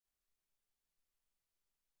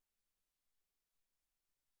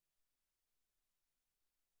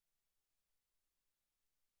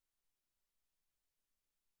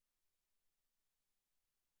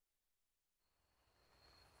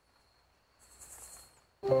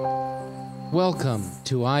Welcome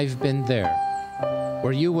to I've Been There,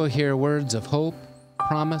 where you will hear words of hope,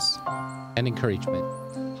 promise, and encouragement.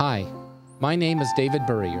 Hi, my name is David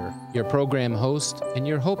Brewer, your program host and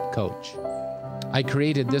your hope coach. I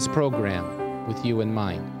created this program with you in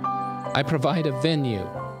mind. I provide a venue,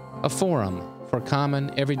 a forum for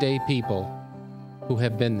common, everyday people who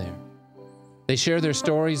have been there. They share their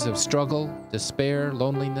stories of struggle, despair,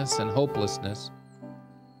 loneliness, and hopelessness,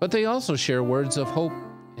 but they also share words of hope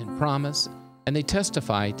and promise, and they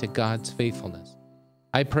testify to God's faithfulness.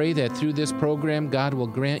 I pray that through this program, God will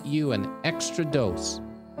grant you an extra dose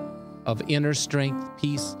of inner strength,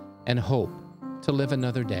 peace, and hope to live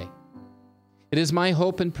another day. It is my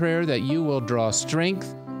hope and prayer that you will draw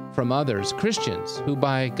strength from others, Christians, who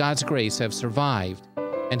by God's grace have survived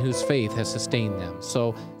and whose faith has sustained them.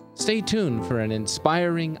 So stay tuned for an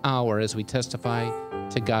inspiring hour as we testify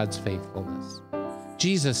to God's faithfulness.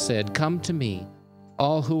 Jesus said, "Come to me,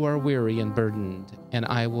 all who are weary and burdened, and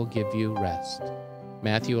I will give you rest."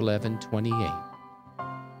 Matthew 11:28.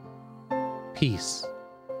 Peace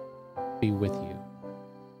be with you.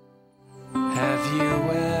 Have you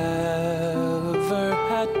ever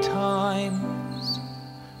had times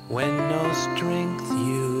when no strength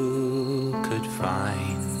you could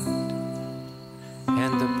find,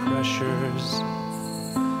 and the pressures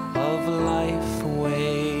of life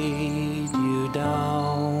weighed you down?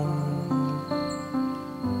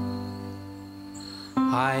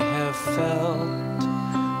 I have felt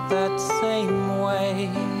that same way,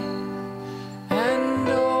 and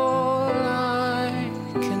all I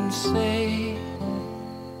can say,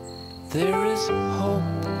 there is hope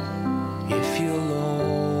if you'll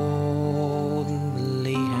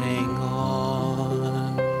only hang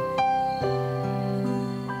on.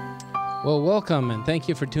 Well, welcome, and thank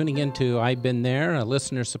you for tuning into I've Been There, a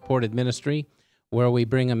listener-supported ministry where we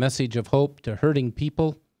bring a message of hope to hurting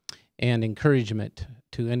people and encouragement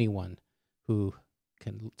to anyone who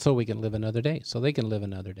can, so we can live another day, so they can live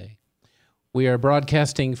another day. We are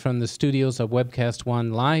broadcasting from the studios of Webcast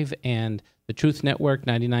One Live and the Truth Network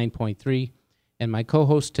 99.3, and my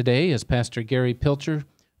co-host today is Pastor Gary Pilcher,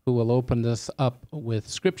 who will open us up with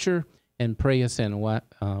Scripture and pray us in.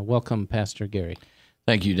 Welcome, Pastor Gary.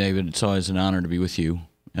 Thank you, David. It's always an honor to be with you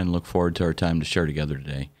and look forward to our time to share together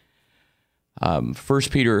today.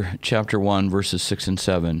 1 Peter chapter 1, verses 6 and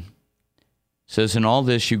 7 says, "In all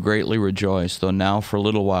this you greatly rejoice, though now for a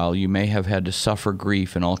little while you may have had to suffer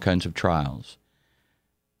grief in all kinds of trials.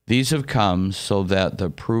 These have come so that the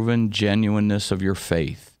proven genuineness of your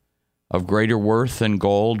faith, of greater worth than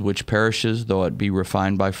gold, which perishes though it be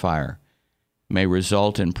refined by fire, may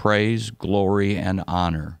result in praise, glory, and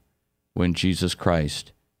honor when Jesus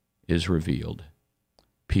Christ is revealed."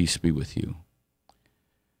 Peace be with you.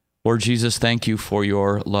 Lord Jesus, thank you for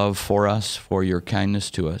your love for us, for your kindness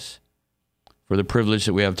to us, for the privilege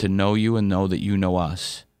that we have to know you and know that you know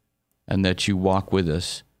us, and that you walk with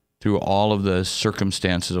us through all of the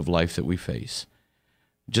circumstances of life that we face.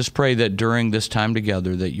 Just pray that during this time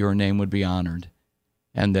together that your name would be honored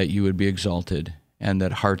and that you would be exalted and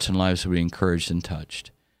that hearts and lives would be encouraged and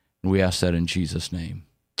touched. And we ask that in Jesus' name.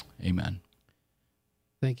 Amen.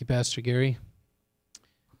 Thank you, Pastor Gary.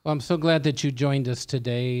 Well, I'm so glad that you joined us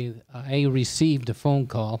today. I received a phone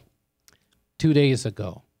call 2 days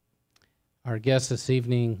ago. Our guest this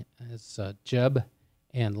evening is Jeb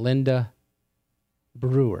and Linda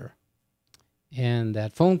Brewer. And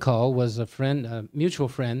that phone call was a mutual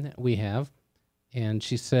friend that we have. And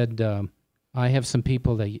she said, I have some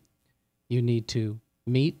people that you need to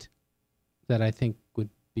meet that I think would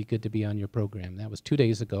be good to be on your program. That was 2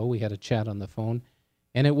 days ago. We had a chat on the phone.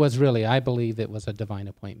 And it was really, I believe it was a divine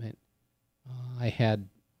appointment. I had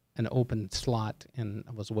an open slot and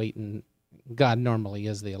I was waiting. God normally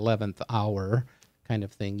is the 11th hour kind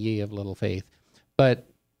of thing, ye of little faith. But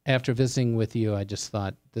after visiting with you, I just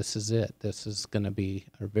thought, this is it. This is going to be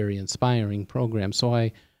a very inspiring program. So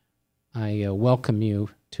I welcome you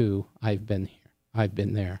to I've Been Here. I've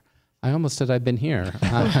Been There. I almost said I've been here.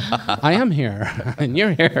 I am here, and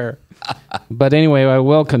you're here. But anyway, I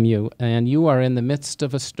welcome you, and you are in the midst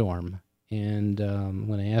of a storm. And I'm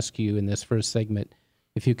going to ask you in this first segment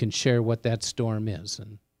if you can share what that storm is,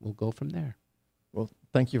 and we'll go from there. Well,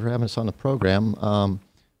 thank you for having us on the program.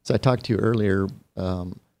 As I talked to you earlier,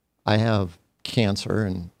 I have cancer,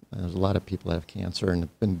 and there's a lot of people that have cancer, and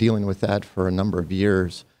have been dealing with that for a number of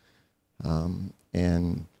years.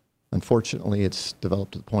 And unfortunately, it's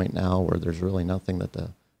developed to the point now where there's really nothing that the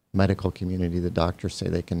medical community, the doctors say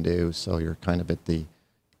they can do. So you're kind of at the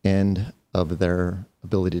end of their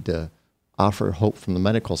ability to offer hope from the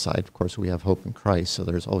medical side. Of course, we have hope in Christ, so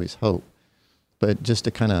there's always hope. But just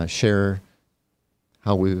to kind of share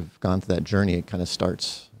how we've gone through that journey, it kind of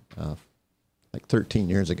starts like 13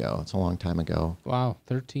 years ago. It's a long time ago. Wow,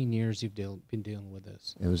 13 years you've been dealing with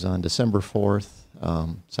this. It was on December 4th.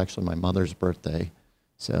 It's actually my mother's birthday.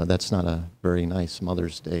 So that's not a very nice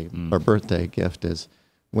Mother's Day or birthday gift.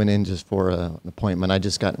 Went in just for an appointment. I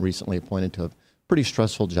just got recently appointed to a pretty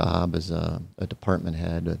stressful job as a department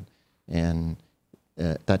head. And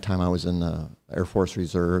at that time I was in the Air Force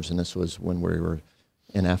Reserves, and this was when we were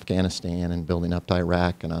in Afghanistan and building up to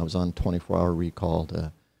Iraq, and I was on 24-hour recall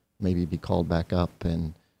to maybe be called back up,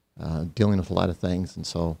 and dealing with a lot of things. And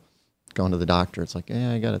so going to the doctor, it's like,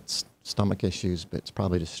 I got stomach issues, but it's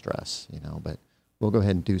probably just stress, but we'll go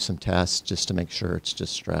ahead and do some tests just to make sure it's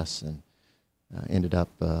just stress. And ended up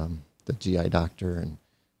the GI doctor and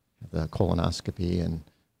the colonoscopy, and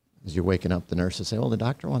as you're waking up, the nurses say, well, the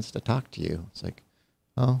doctor wants to talk to you. It's like,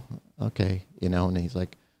 oh, okay, and he's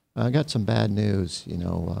like, I got some bad news,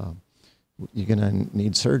 you're going to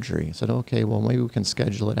need surgery. I said, okay, well, maybe we can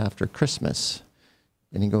schedule it after Christmas.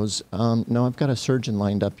 And he goes, no, I've got a surgeon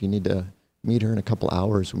lined up. You need to meet her in a couple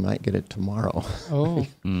hours. We might get it tomorrow. Oh.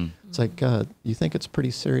 It's like, you think it's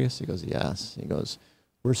pretty serious? He goes, yes. He goes,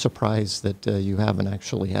 we're surprised that you haven't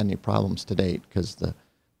actually had any problems to date, because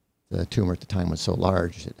the tumor at the time was so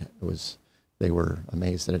large. They were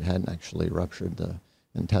amazed that it hadn't actually ruptured the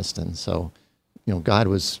intestine. So, God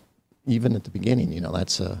was, even at the beginning,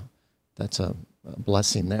 that's a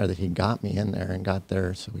blessing there that he got me in there and got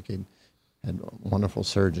there so we had wonderful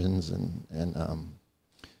surgeons and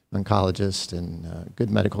oncologists and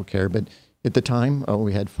good medical care. But at the time,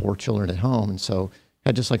 we had 4 children at home, and so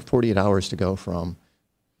had just like 48 hours to go from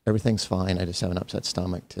everything's fine, I just have an upset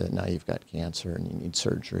stomach, to now you've got cancer and you need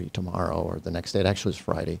surgery tomorrow or the next day. It actually was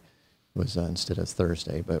Friday. It was instead of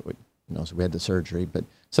Thursday, but so we had the surgery. But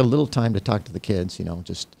it's a little time to talk to the kids,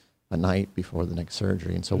 just a night before the next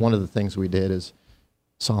surgery. And so one of the things we did is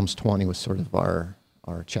Psalms 20 was sort of our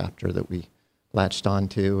chapter that we latched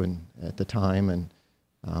onto and at the time. And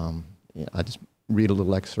I just read a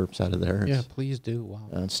little excerpts out of there. Yeah, please do. Wow.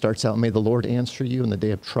 It starts out, may the Lord answer you in the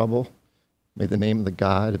day of trouble. May the name of the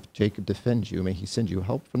God of Jacob defend you. May he send you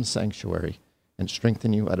help from the sanctuary and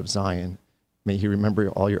strengthen you out of Zion. May he remember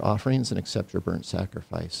all your offerings and accept your burnt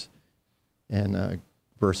sacrifice. And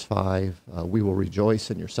verse 5, we will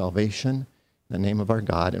rejoice in your salvation in the name of our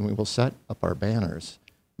God, and we will set up our banners.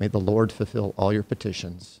 May the Lord fulfill all your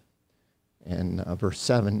petitions. And verse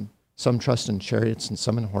 7, some trust in chariots and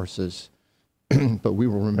some in horses, but we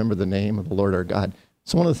will remember the name of the Lord our God.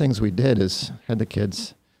 So one of the things we did is had the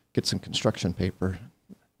kids get some construction paper.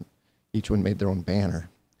 Each one made their own banner.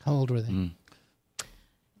 How old were they?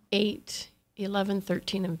 8, 11,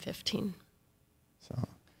 13, and 15.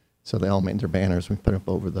 So they all made their banners. We put up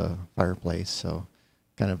over the fireplace. So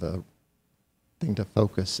kind of a thing to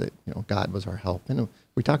focus that, God was our help. And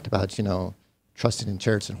we talked about, trusting in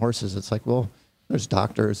chariots and horses. It's like, well, there's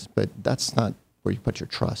doctors, but that's not where you put your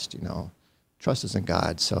trust, Trust is in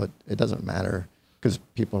God. So it doesn't matter, because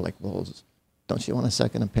people are like, well, don't you want a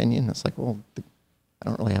second opinion? It's like, well, I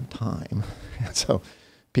don't really have time. So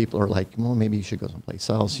people are like, well, maybe you should go someplace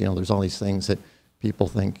else. There's all these things that people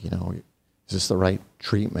think, is this the right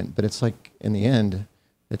treatment? But it's like, in the end,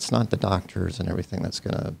 it's not the doctors and everything that's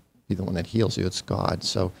going to be the one that heals you. It's God.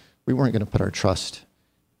 So we weren't going to put our trust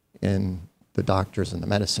in the doctors and the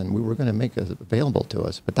medicine. We were going to make it available to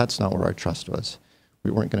us, but that's not where our trust was.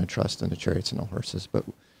 We weren't going to trust in the chariots and the horses, but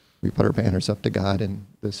we put our banners up to God, and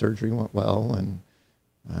the surgery went well, and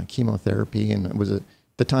chemotherapy, and it was at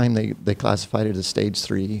the time they classified it as stage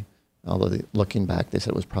 3, although looking back, they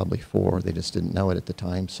said it was probably 4. They just didn't know it at the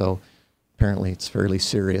time. So apparently it's fairly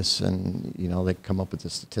serious, and, they come up with the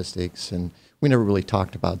statistics, and we never really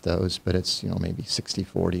talked about those, but it's, maybe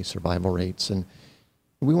 60-40 survival rates. And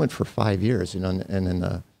we went for 5 years, and in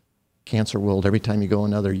the cancer world, every time you go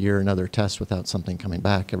another year, another test without something coming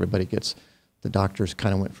back, the doctors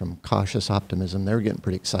kind of went from cautious optimism. They were getting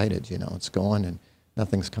pretty excited, it's going and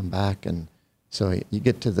nothing's come back. And so you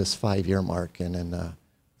get to this 5-year mark, and in the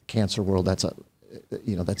cancer world, that's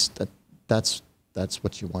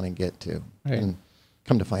what you want to get to. Right. And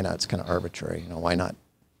come to find out, it's kind of arbitrary. Why not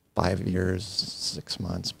 5 years, 6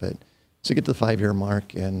 months? But so you get to the 5-year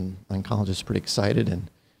mark, and oncologists are pretty excited.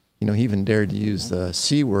 And, he even dared to use the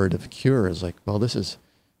C word of cure. Is like, well, this is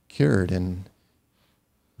cured. And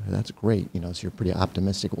that's great, so you're pretty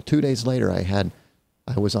optimistic. Well, 2 days later, I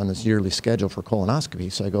was on this yearly schedule for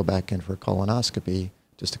colonoscopy, so I go back in for colonoscopy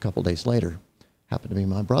just a couple days later. Happened to be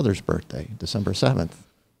my brother's birthday, December 7th.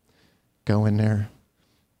 Go in there,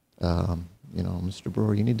 Mr.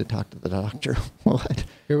 Brewer, you need to talk to the doctor. What?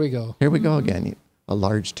 Here we go. Here we go again. A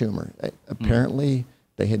large tumor. Apparently,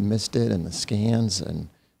 they had missed it in the scans, and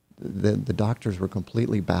the doctors were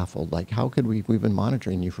completely baffled. Like, how could we've been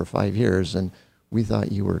monitoring you for 5 years, and we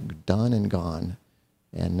thought you were done and gone,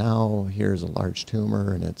 and now here's a large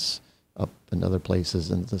tumor, and it's up in other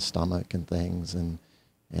places in the stomach and things, and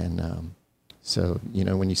so, you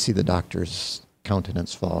know, when you see the doctor's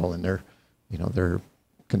countenance fall and they're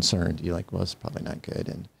concerned, you're like, well, it's probably not good.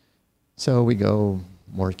 And so we go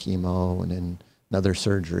more chemo, and then another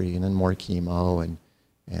surgery, and then more chemo, and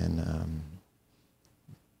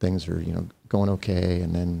things are, you know, going okay.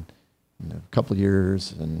 And then, you know, a couple of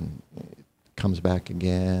years, and it comes back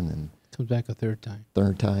again, and Comes back a third time.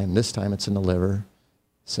 third time. This time it's in the liver.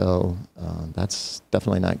 So that's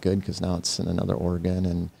definitely not good, because now it's in another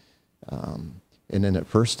organ. And then at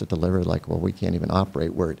first at the liver, like, well, we can't even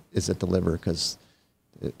operate where it is at the liver, because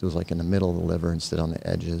it was like in the middle of the liver instead on the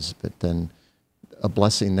edges. But then a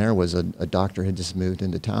blessing there was a doctor had just moved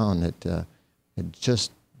into town that had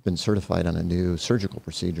just been certified on a new surgical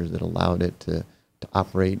procedure that allowed it to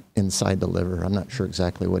operate inside the liver. I'm not sure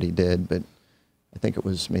exactly what he did, but I think it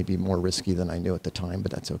was maybe more risky than I knew at the time,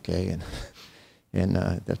 but that's okay. And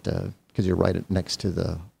because you're right next to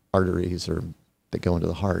the arteries that go into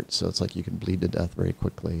the heart, so it's like you can bleed to death very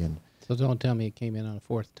quickly. And So don't tell me it came in on a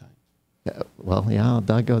fourth time. yeah, well, yeah,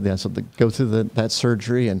 I'll go there. So go through that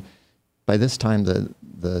surgery, and by this time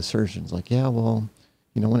the surgeon's like, yeah, well,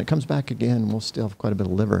 you know, when it comes back again, we'll still have quite a bit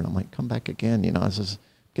of liver. And I'm like, come back again? You know, I was just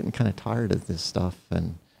getting kind of tired of this stuff.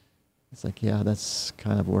 And it's like, yeah, that's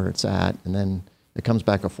kind of where it's at. And then it comes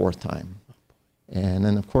back a fourth time. And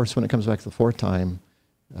then, of course, when it comes back the fourth time,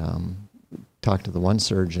 talk to the one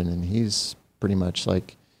surgeon, and he's pretty much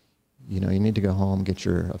like, you know, you need to go home, get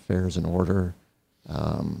your affairs in order.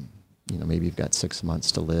 You know, maybe you've got 6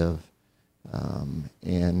 months to live.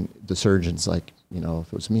 And the surgeon's like, you know, if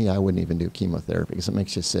it was me, I wouldn't even do chemotherapy, because it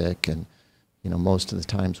makes you sick. And, you know, most of the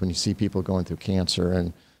times when you see people going through cancer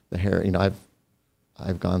and the hair, you know,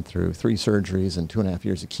 I've gone through 3 surgeries and 2.5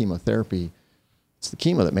 years of chemotherapy. It's the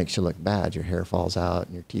chemo that makes you look bad. Your hair falls out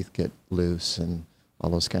and your teeth get loose and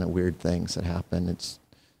all those kind of weird things that happen.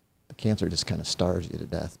 The cancer just kind of stars you to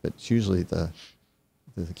death. But it's usually the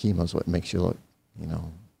chemo is what makes you look, you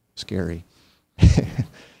know, scary.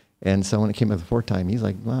 And so when it came back the fourth time, he's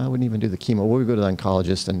like, well, I wouldn't even do the chemo. Well, we go to the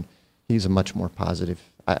oncologist, and he's a much more positive.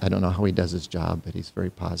 I don't know how he does his job, but he's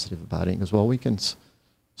very positive about it. He goes, well, we can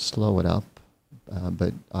slow it up,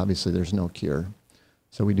 but obviously there's no cure.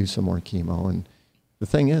 So we do some more chemo. And the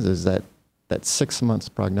thing is that 6 months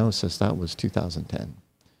prognosis, that was 2010.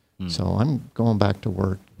 So I'm going back to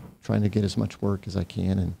work, trying to get as much work as I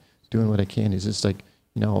can and doing what I can. It's just like,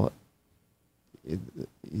 you know,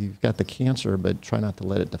 you've got the cancer, but try not to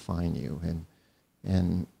let it define you.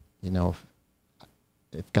 And you know,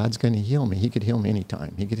 if God's going to heal me, he could heal me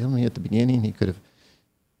anytime. He could heal me at the beginning. He could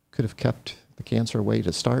have kept the cancer away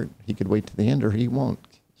to start. He could wait to the end, or he won't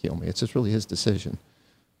heal me. It's just really his decision.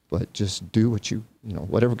 But just do what you know,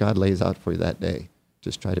 whatever God lays out for you that day,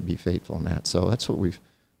 just try to be faithful in that. So that's what we've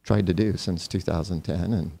tried to do since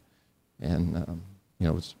 2010. And you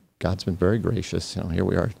know, God's been very gracious. You know, here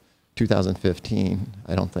we are, 2015.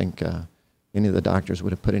 I don't think any of the doctors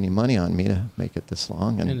would have put any money on me to make it this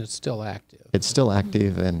long. And it's still active. It's still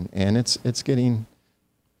active, and it's getting.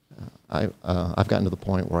 I've gotten to the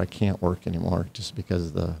point where I can't work anymore just because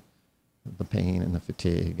of the pain and the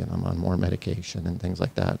fatigue, and I'm on more medication and things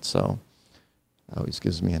like that. So it always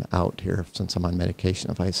gives me an out here since I'm on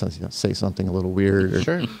medication. If I say something a little weird, or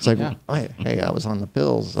Sure. it's like, Yeah. hey, I was on the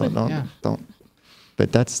pills, so Yeah. don't.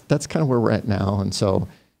 But that's kind of where we're at now, and so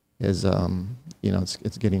is you know,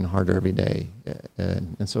 it's getting harder every day,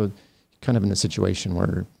 and so kind of in a situation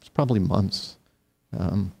where it's probably months,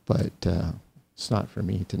 but it's not for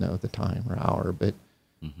me to know the time or hour, but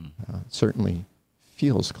certainly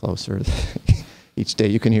feels closer each day.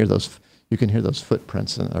 You can hear those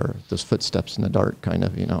footprints or those footsteps in the dark, kind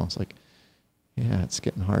of, you know. It's like, yeah, it's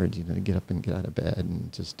getting hard, you know, to get up and get out of bed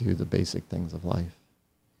and just do the basic things of life.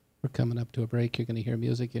 We're coming up to a break. You're going to hear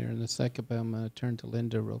music here in a second, but I'm going to turn to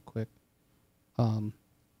Linda real quick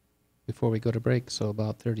before we go to break, so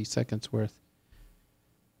about 30 seconds worth.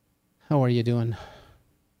 How are you doing?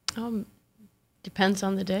 Depends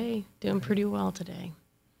on the day. Doing pretty well today.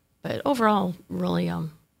 But overall, really,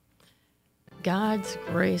 God's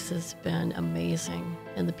grace has been amazing,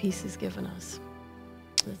 and the peace he's given us.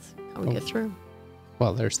 That's how we get through.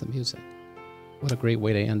 Well, there's the music. What a great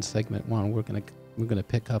way to end segment one. We're going to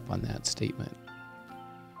pick up on that statement.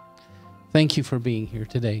 Thank you for being here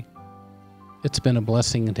today. It's been a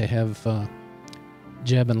blessing to have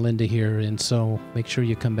Jeb and Linda here, and so make sure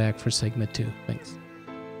you come back for segment 2. Thanks.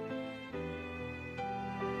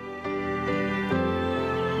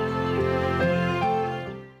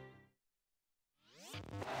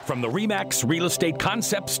 From the RE/MAX Real Estate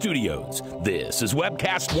Concept Studios, this is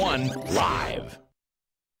Webcast One Live.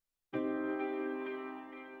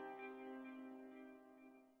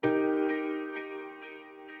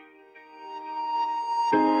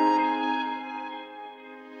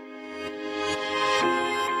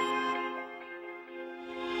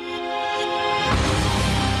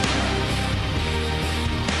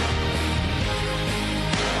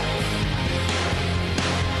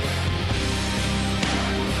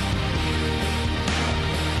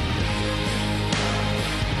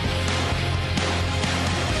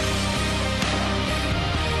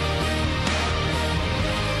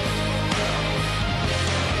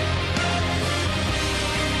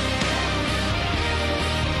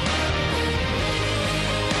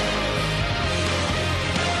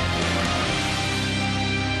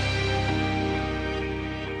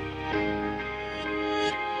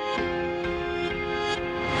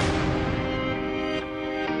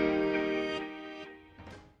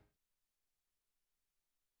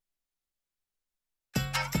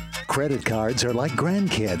 Credit cards are like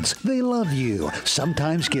grandkids. They love you,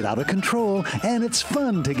 sometimes get out of control, and it's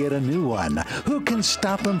fun to get a new one. Who can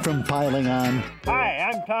stop them from piling on? Hi,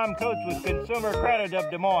 I'm Tom Coates with Consumer Credit of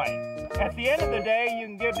Des Moines. At the end of the day, you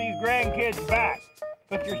can give these grandkids back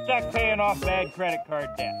if you're stuck paying off bad credit card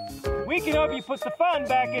debt. We can help you put the fun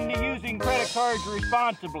back into using credit cards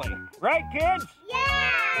responsibly. Right, kids?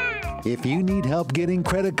 Yeah! If you need help getting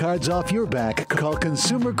credit cards off your back, call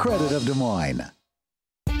Consumer Credit of Des Moines.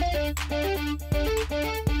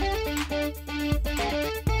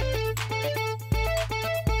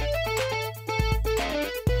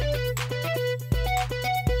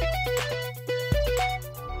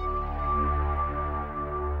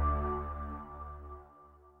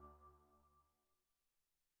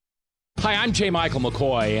 Hi, I'm J. Michael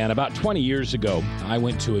McCoy, and about 20 years ago, I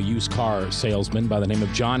went to a used car salesman by the name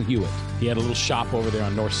of John Hewitt. He had a little shop over there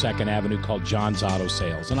on North 2nd Avenue called John's Auto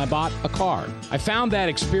Sales, and I bought a car. I found that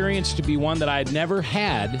experience to be one that I had never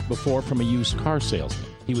had before from a used car salesman.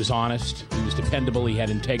 He was honest, he was dependable, he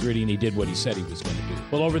had integrity, and he did what he said he was going to do.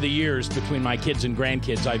 Well, over the years, between my kids and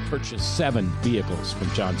grandkids, I've purchased 7 vehicles from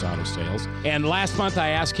John's Auto Sales. And last month, I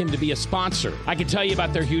asked him to be a sponsor. I can tell you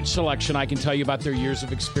about their huge selection. I can tell you about their years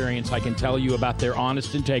of experience. I can tell you about their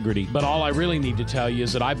honest integrity. But all I really need to tell you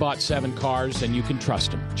is that I bought 7 cars, and you can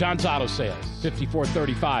trust them. John's Auto Sales,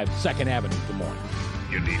 5435 2nd Avenue, Des Moines.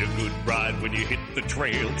 You need a good ride when you hit the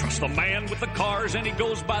trail. Trust the man with the cars, and he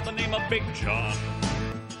goes by the name of Big John.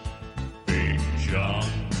 Big John.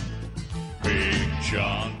 Big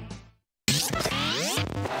John.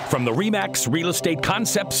 From the RE/MAX Real Estate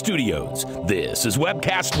Concept Studios, this is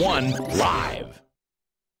Webcast One Live.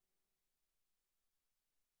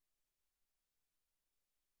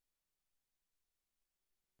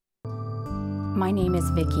 My name is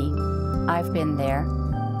Vicki. I've been there.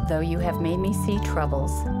 Though you have made me see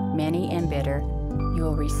troubles, many and bitter, you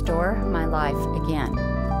will restore my life again.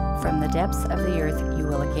 From the depths of the earth you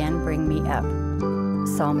will again bring me up.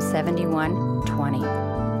 Psalm 71:20.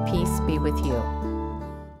 Peace be with you.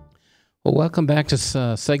 Well, welcome back to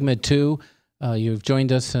segment 2. You've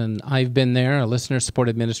joined us in I've Been There, a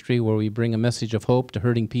listener-supported ministry where we bring a message of hope to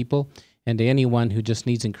hurting people and to anyone who just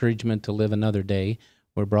needs encouragement to live another day.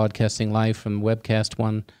 We're broadcasting live from Webcast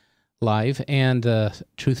One Live and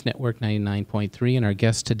Truth Network 99.3, and our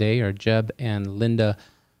guests today are Jeb and Linda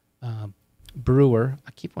Brewer.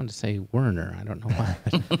 I keep wanting to say Werner. I don't know why.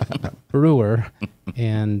 Brewer.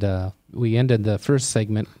 And we ended the first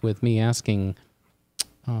segment with me asking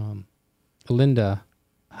Linda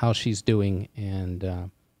how she's doing.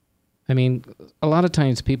 And, I mean, a lot of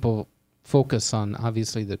times people focus on,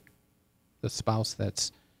 obviously, the spouse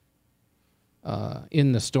that's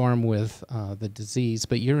in the storm with the disease,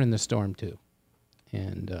 but you're in the storm too.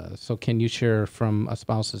 And so can you share from a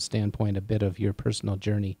spouse's standpoint a bit of your personal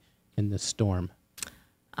journey in this storm?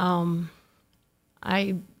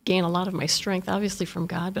 I gain a lot of my strength, obviously from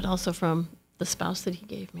God, but also from the spouse that he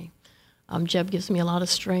gave me. Jeb gives me a lot of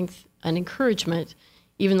strength and encouragement,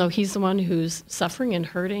 even though he's the one who's suffering and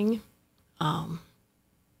hurting. I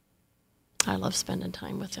love spending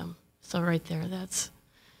time with him. So right there, that's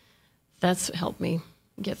helped me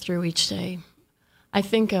get through each day. I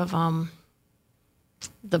think of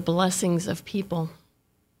the blessings of people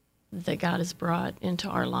that God has brought into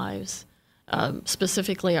our lives,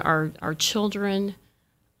 specifically our children.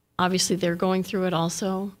 Obviously, they're going through it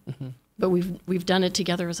also, but we've done it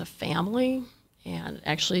together as a family, and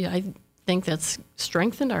actually, I think that's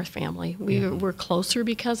strengthened our family. We're closer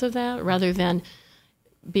because of that, rather than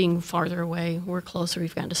being farther away. We're closer.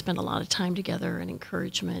 We've gotten to spend a lot of time together and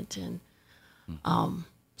encouragement, and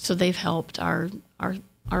so they've helped. Our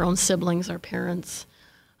our own siblings, our parents.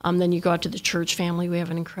 Then you go out to the church family. We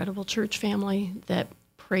have an incredible church family that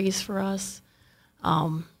prays for us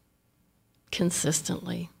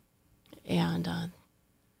consistently. And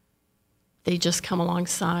they just come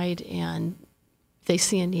alongside, and if they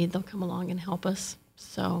see a need, they'll come along and help us.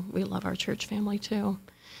 So we love our church family too.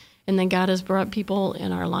 And then God has brought people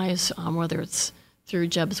in our lives, whether it's through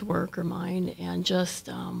Jeb's work or mine, and just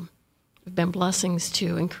have been blessings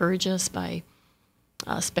to encourage us by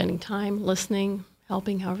spending time, listening,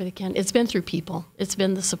 helping however they can. It's been through people. It's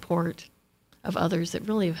been the support of others that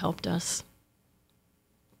really have helped us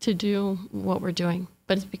to do what we're doing.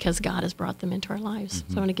 But it's because God has brought them into our lives.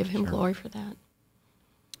 So I want to give him glory for that.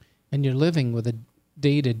 And you're living with a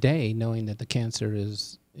day-to-day knowing that the cancer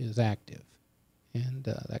is active, and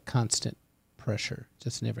that constant pressure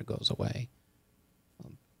just never goes away.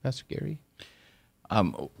 Pastor Gary?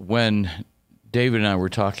 When David and I were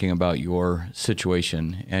talking about your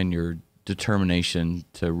situation and your determination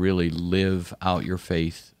to really live out your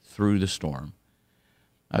faith through the storm,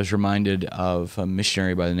 I was reminded of a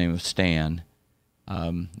missionary by the name of Stan.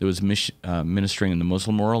 It was ministering in the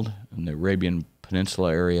Muslim world, in the Arabian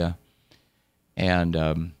Peninsula area.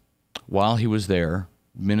 And while he was there,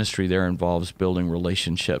 ministry there involves building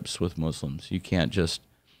relationships with Muslims. You can't just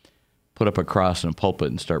put up a cross in a pulpit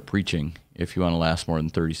and start preaching if you want to last more than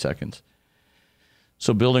 30 seconds.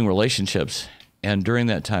 So building relationships, and during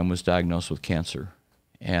that time was diagnosed with cancer.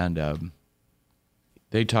 And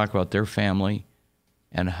they talk about their family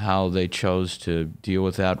and how they chose to deal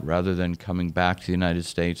with that rather than coming back to the United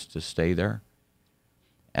States to stay there.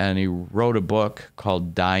 And he wrote a book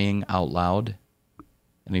called Dying Out Loud.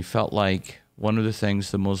 And he felt like one of the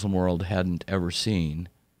things the Muslim world hadn't ever seen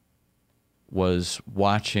was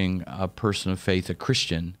watching a person of faith, a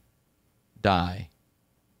Christian, die.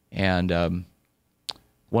 And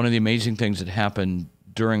one of the amazing things that happened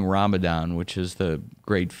during Ramadan, which is the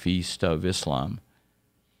great feast of Islam,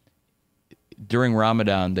 during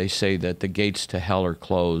Ramadan, they say that the gates to hell are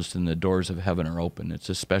closed and the doors of heaven are open. It's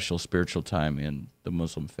a special spiritual time in the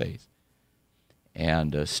Muslim faith.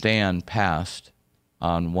 And Stan passed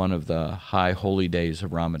on one of the high holy days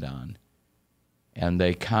of Ramadan, and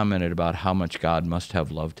they commented about how much God must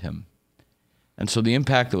have loved him. And so the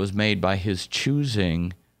impact that was made by his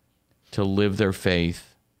choosing to live their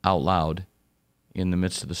faith out loud in the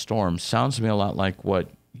midst of the storm sounds to me a lot like what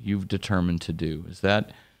you've determined to do. Is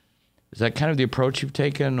that kind of the approach you've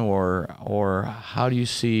taken, or how do you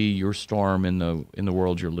see your storm in the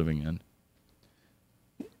world you're living in?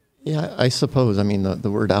 Yeah, I suppose. I mean,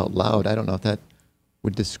 the word out loud, I don't know if that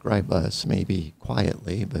would describe us, maybe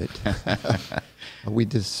quietly, but we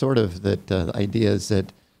just sort of, the idea is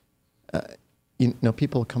that,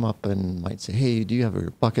 people come up and might say, hey, do you have a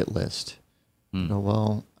bucket list? You go,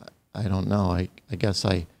 well, I don't know. I guess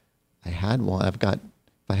I had one. If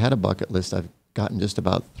I had a bucket list, I've gotten just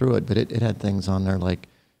about through it, but it had things on there like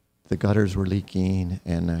the gutters were leaking,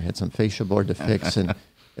 and I had some fascia board to fix, and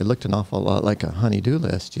it looked an awful lot like a honey-do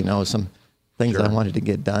list, some things that I wanted to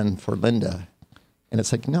get done for Linda. And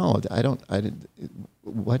it's like, no,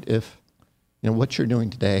 what if, what you're doing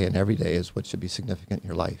today and every day is what should be significant in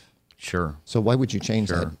your life. Sure. So why would you change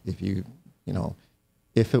that if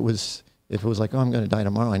if it was like, oh, I'm going to die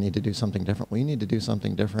tomorrow, I need to do something different. Well, you need to do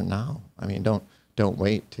something different now. I mean, don't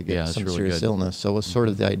wait to get some really serious illness. So it was sort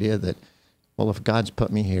of the idea that, well, if God's put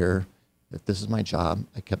me here, if this is my job,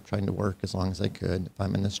 I kept trying to work as long as I could. If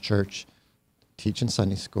I'm in this church, teaching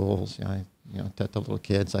Sunday schools, I taught the little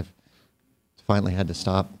kids. I've finally had to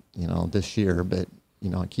stop, this year, but,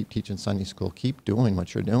 I keep teaching Sunday school, keep doing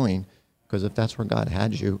what you're doing, because if that's where God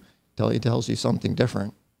had you, till he tells you something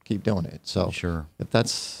different, keep doing it. So if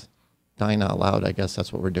that's dying out loud, I guess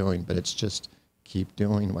that's what we're doing, but it's just keep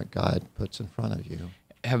doing what God puts in front of you.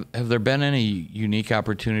 Have there been any unique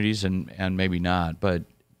opportunities, and maybe not, but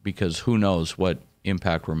because who knows what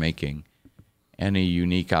impact we're making, any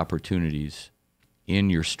unique opportunities in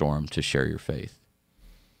your storm to share your faith?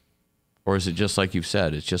 Or is it just like you've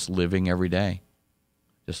said, it's just living every day?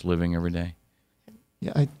 Just living every day?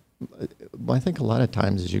 Yeah, I think a lot of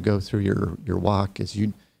times as you go through your walk, as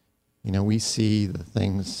we see the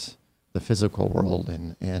things, the physical world,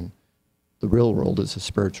 and the real world is a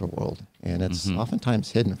spiritual world, and it's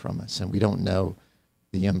oftentimes hidden from us, and we don't know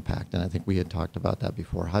the impact. And I think we had talked about that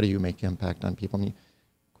before. How do you make impact on people? And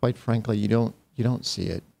quite frankly, you don't see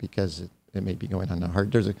it because it may be going on in the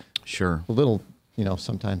heart. There's a little,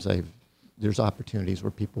 sometimes there's opportunities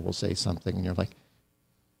where people will say something, and you're like,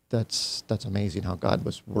 that's amazing how God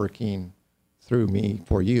was working through me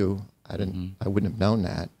for you. I wouldn't have known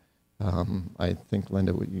that. I think,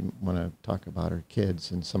 Linda, you want to talk about our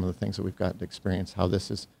kids and some of the things that we've got to experience, how this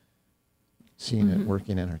is seeing it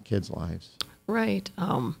working in our kids' lives. Right.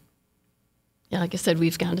 Yeah, like I said,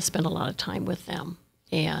 we've gotten to spend a lot of time with them,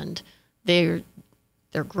 and they're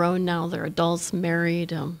grown now. They're adults,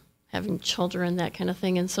 married, having children, that kind of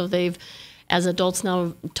thing. And so they've, as adults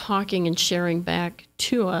now, talking and sharing back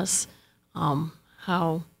to us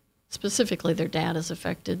how specifically their dad has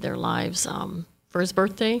affected their lives. For his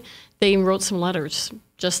birthday, they wrote some letters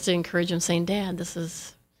just to encourage him, saying, "Dad, this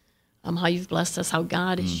is how you've blessed us, how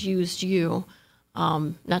God has used you,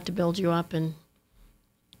 not to build you up and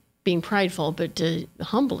being prideful, but to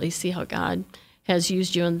humbly see how God has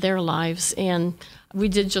used you in their lives." And we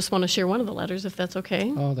did just want to share one of the letters, if that's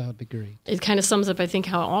okay. Oh, that would be great. It kind of sums up, I think,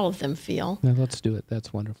 how all of them feel. Now, let's do it.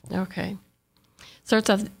 That's wonderful. Okay. Starts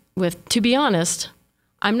off with, "To be honest,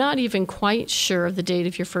 I'm not even quite sure of the date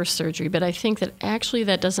of your first surgery, but I think that actually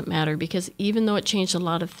that doesn't matter, because even though it changed a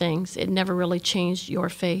lot of things, it never really changed your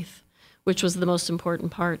faith, which was the most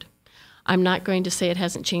important part. I'm not going to say it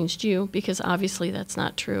hasn't changed you, because obviously that's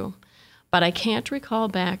not true. But I can't recall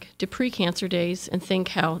back to pre-cancer days and think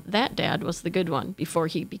how that dad was the good one before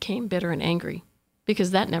he became bitter and angry,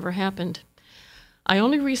 because that never happened. I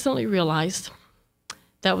only recently realized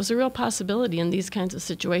that was a real possibility in these kinds of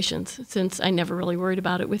situations, since I never really worried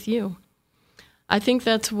about it with you. I think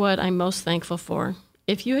that's what I'm most thankful for.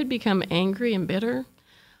 If you had become angry and bitter,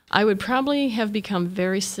 I would probably have become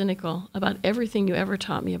very cynical about everything you ever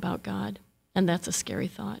taught me about God, and that's a scary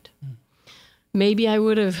thought. Maybe I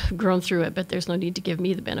would have grown through it, but there's no need to give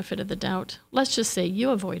me the benefit of the doubt. Let's just say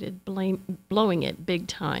you avoided blowing it big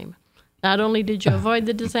time. Not only did you avoid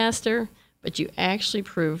the disaster, but you actually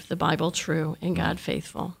proved the Bible true and God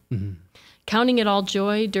faithful. Counting it all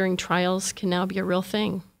joy during trials can now be a real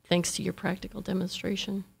thing, thanks to your practical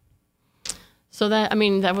demonstration." So that, I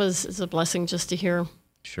mean, that was a blessing just to hear.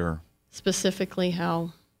 Sure. Specifically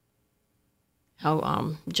how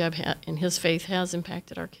Jeb and his faith has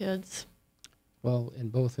impacted our kids. Well,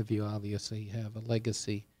 and both of you obviously have a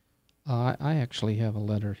legacy. I actually have a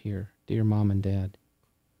letter here. Dear Mom and Dad,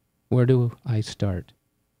 where do I start?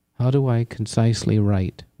 How do I concisely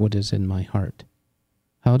write what is in my heart?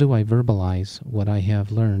 How do I verbalize what I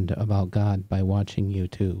have learned about God by watching you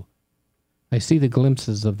too? I see the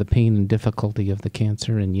glimpses of the pain and difficulty of the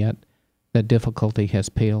cancer, and yet that difficulty has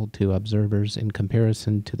paled to observers in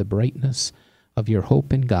comparison to the brightness of your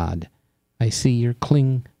hope in God. I see you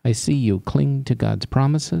cling to God's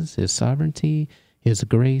promises, His sovereignty, His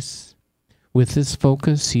grace. With this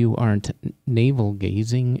focus, you aren't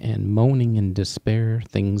navel-gazing and moaning in despair.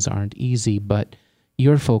 Things aren't easy, but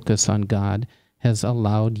your focus on God has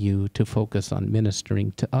allowed you to focus on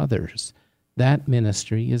ministering to others. That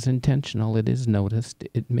ministry is intentional. It is noticed.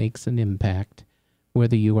 It makes an impact.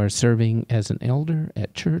 Whether you are serving as an elder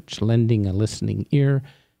at church, lending a listening ear,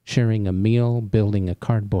 sharing a meal, building a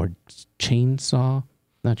cardboard chainsaw,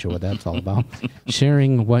 not sure what that's all about,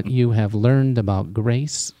 sharing what you have learned about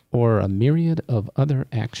grace, or a myriad of other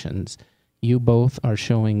actions, you both are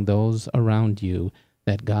showing those around you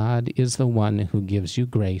that God is the one who gives you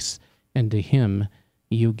grace, and to Him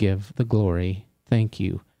you give the glory. Thank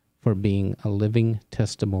you for being a living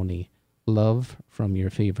testimony. Love from your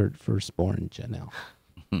favorite firstborn, Janelle.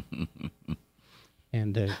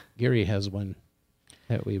 And Gary has one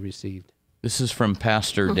that we received. This is from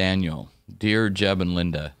Pastor Daniel. Dear Jeb and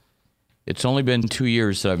Linda, it's only been 2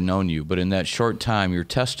 years that I've known you, but in that short time, your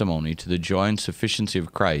testimony to the joy and sufficiency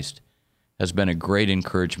of Christ has been a great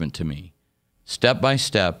encouragement to me. Step by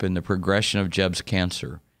step in the progression of Jeb's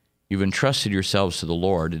cancer, you've entrusted yourselves to the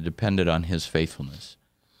Lord and depended on His faithfulness.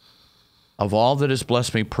 Of all that has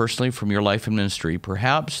blessed me personally from your life and ministry,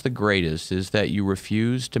 perhaps the greatest is that you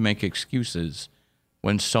refuse to make excuses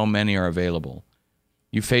when so many are available.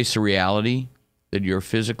 You face the reality that you're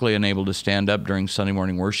physically unable to stand up during Sunday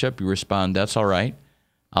morning worship. You respond, "That's all right.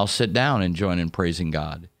 I'll sit down and join in praising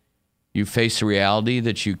God." You face the reality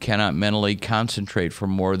that you cannot mentally concentrate for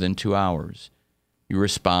more than 2 hours. You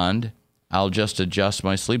respond, "I'll just adjust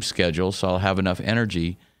my sleep schedule so I'll have enough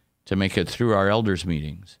energy to make it through our elders'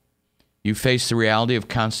 meetings." You face the reality of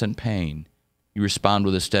constant pain. You respond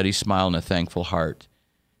with a steady smile and a thankful heart.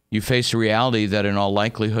 You face the reality that in all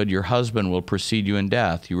likelihood your husband will precede you in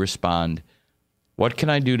death. You respond, "What can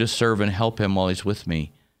I do to serve and help him while he's with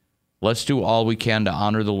me? Let's do all we can to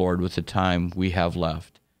honor the Lord with the time we have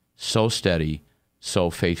left." So steady,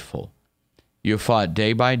 so faithful. You have fought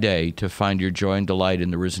day by day to find your joy and delight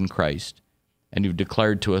in the risen Christ, and you've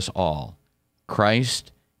declared to us all,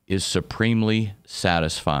 Christ is supremely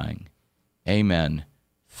satisfying. Amen.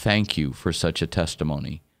 Thank you for such a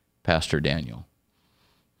testimony, Pastor Daniel.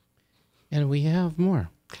 And we have more,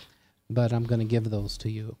 but I'm going to give those to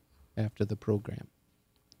you after the program.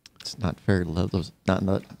 It's not fair to love those, not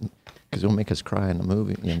because it'll make us cry in the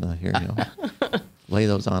movie, here, lay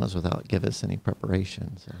those on us without give us any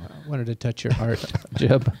preparation. So. I wanted to touch your heart,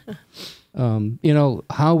 Jeb.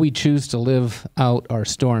 How we choose to live out our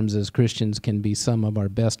storms as Christians can be some of our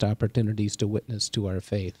best opportunities to witness to our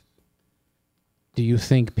faith. Do you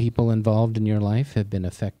think people involved in your life have been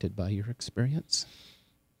affected by your experience?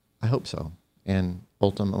 I hope so. And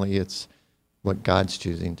ultimately, it's what God's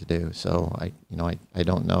choosing to do. So I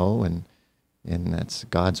don't know, and that's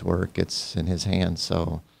God's work. It's in His hands.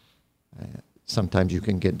 So sometimes you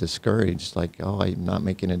can get discouraged, like, oh, I'm not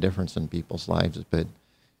making a difference in people's lives. But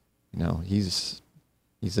He's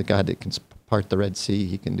the God that can part the Red Sea.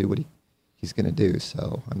 He can do what He's going to do.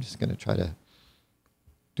 So I'm just going to try to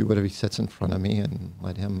do whatever He sets in front of me and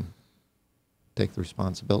let Him take the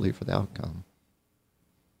responsibility for the outcome.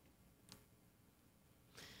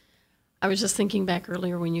 I was just thinking back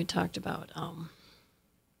earlier when you talked about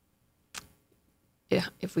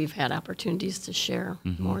if we've had opportunities to share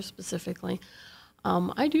more specifically.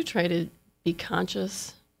 I do try to be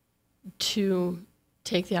conscious to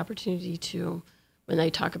take the opportunity to, when I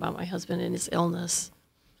talk about my husband and his illness,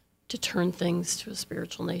 to turn things to a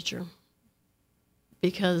spiritual nature,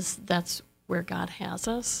 because that's where God has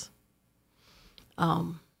us.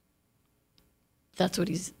 That's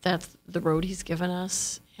the road He's given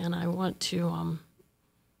us. And I want to,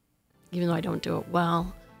 even though I don't do it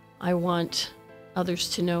well, I want others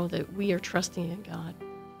to know that we are trusting in God.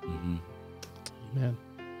 Mm-hmm. Amen.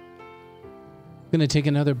 I'm going to take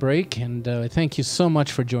another break, and thank you so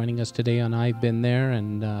much for joining us today on I've Been There,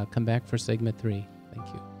 and come back for segment 3. Thank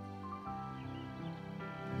you.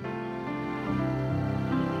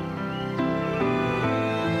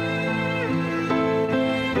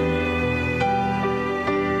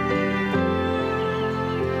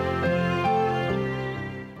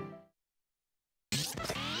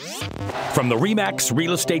 From the RE/MAX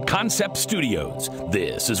Real Estate Concept Studios,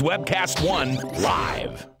 this is Webcast One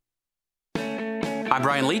Live. I'm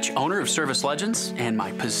Brian Leach, owner of Service Legends, and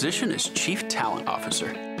my position is Chief Talent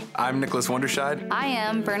Officer. I'm Nicholas Wonderscheid. I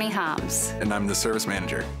am Bernie Hobbs, And I'm the Service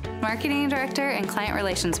Manager. Marketing Director and Client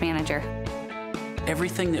Relations Manager.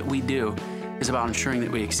 Everything that we do is about ensuring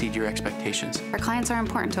that we exceed your expectations. Our clients are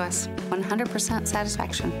important to us. 100%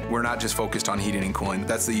 satisfaction. We're not just focused on heating and cooling.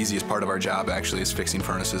 That's the easiest part of our job, actually, is fixing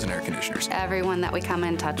furnaces and air conditioners. Everyone that we come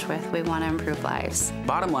in touch with, we want to improve lives.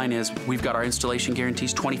 Bottom line is, we've got our installation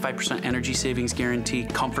guarantees, 25% energy savings guarantee,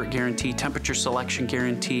 comfort guarantee, temperature selection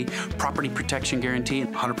guarantee, property protection guarantee.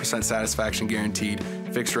 100% satisfaction guaranteed.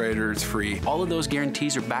 Fixed rate or it's free. All of those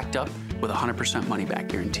guarantees are backed up with a 100% money-back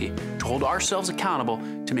guarantee to hold ourselves accountable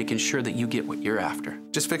to making sure that you get what you're after.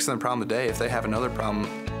 Just fixing the problem today. If they have another problem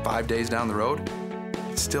 5 days down the road,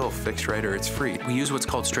 it's still fixed rate or it's free. We use what's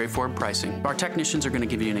called straightforward pricing. Our technicians are going to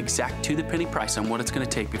give you an exact to-the-penny price on what it's going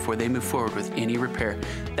to take before they move forward with any repair.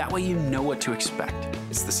 That way you know what to expect.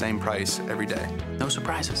 It's the same price every day. No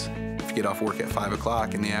surprises. If you get off work at 5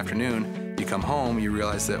 o'clock in the afternoon, you come home, you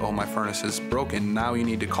realize that, oh, my furnace is broken. Now you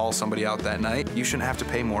need to call somebody out that night. You shouldn't have to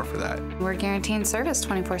pay more for that. We're guaranteeing service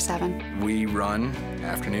 24/7. We run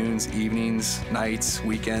afternoons, evenings, nights,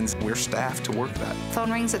 weekends. We're staffed to work that.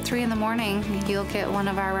 Phone rings at 3 in the morning. You'll get one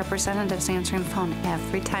of our representatives answering the phone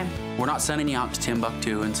every time. We're not sending you out to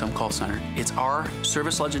Timbuktu in some call center. It's our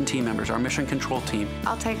Service Legend team members, our mission control team.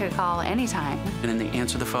 I'll take a call anytime. And then they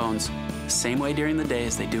answer the phones the same way during the day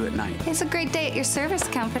as they do at night. It's a great day at your service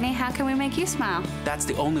company. How can we make you smile? That's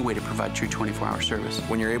the only way to provide true 24-hour service.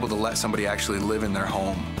 When you're able to let somebody actually live in their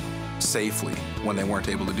home safely when they weren't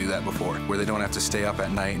able to do that before, where they don't have to stay up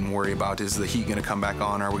at night and worry about, is the heat going to come back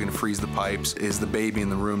on? Are we going to freeze the pipes? Is the baby in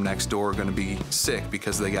the room next door going to be sick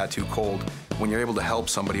because they got too cold? When you're able to help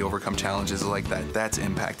somebody overcome challenges like that, that's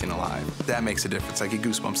impacting a life. That makes a difference. I get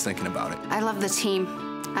goosebumps thinking about it. I love the team.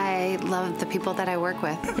 I love the people that I work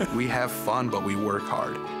with. We have fun, but we work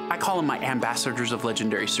hard. I call them my ambassadors of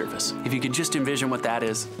legendary service. If you could just envision what that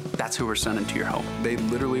is, that's who we're sending to your home. They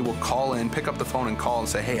literally will call in, pick up the phone and call and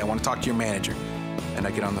say, hey, I want to talk to your manager. And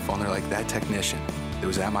I get on the phone, they're like, that technician that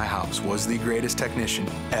was at my house was the greatest technician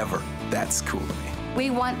ever. That's cool to me. We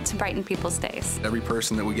want to brighten people's days. Every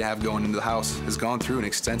person that we have going into the house has gone through an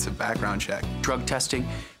extensive background check. Drug testing,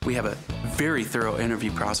 we have a very thorough interview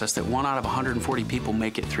process that 1 out of 140 people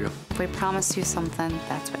make it through. If we promise you something,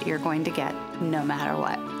 that's what you're going to get, no matter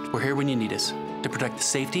what. We're here when you need us to protect the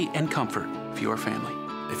safety and comfort of your family.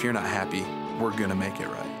 If you're not happy, we're gonna make it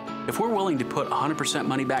right. If we're willing to put 100%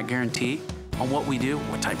 money back guarantee on what we do,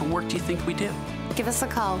 what type of work do you think we do? Give us a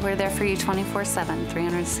call. We're there for you 24/7,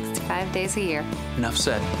 365 days a year. Enough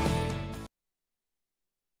said.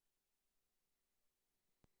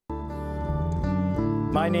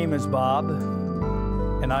 My name is Bob,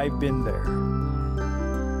 and I've been there.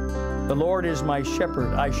 The Lord is my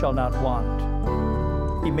shepherd, I shall not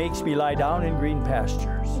want. He makes me lie down in green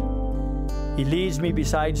pastures. He leads me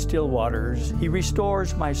beside still waters. He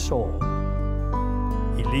restores my soul.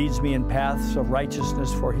 He leads me in paths of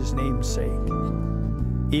righteousness for his name's sake.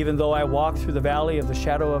 Even though I walk through the valley of the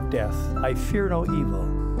shadow of death, I fear no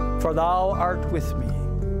evil, for thou art with me.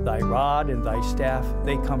 Thy rod and thy staff,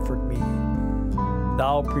 they comfort me.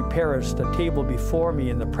 Thou preparest a table before me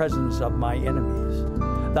in the presence of my enemies.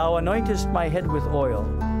 Thou anointest my head with oil,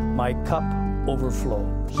 my cup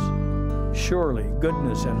overflows. Surely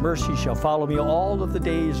goodness and mercy shall follow me all of the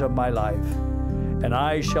days of my life, and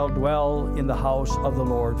I shall dwell in the house of the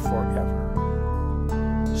Lord forever.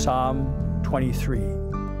 Psalm 23.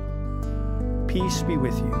 Peace be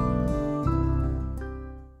with you.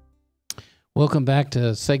 Welcome back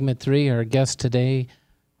to segment 3. Our guests today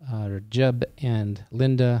are Jeb and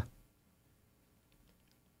Linda.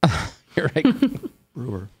 You're right.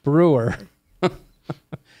 Brewer.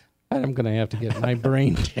 I'm going to have to get my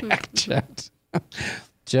brain checked.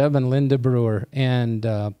 Jeb and Linda Brewer. And,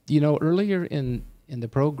 earlier in the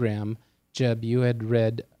program, Jeb, you had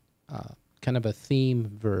read kind of a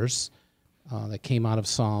theme verse that came out of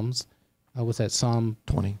Psalms. Was that Psalm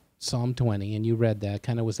 20? Psalm 20, and you read that,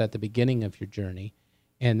 kind of was at the beginning of your journey.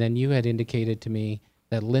 And then you had indicated to me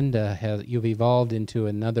that Linda, you've evolved into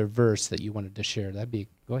another verse that you wanted to share.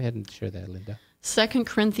 Go ahead and share that, Linda. 2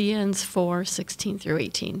 Corinthians 4:16 through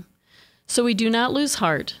 18. So we do not lose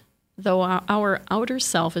heart, though our outer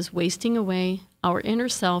self is wasting away, our inner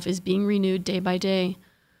self is being renewed day by day.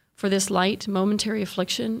 For this light, momentary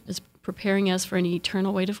affliction is preparing us for an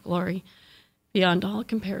eternal weight of glory beyond all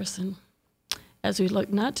comparison, as we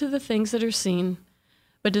look not to the things that are seen,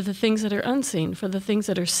 but to the things that are unseen. For the things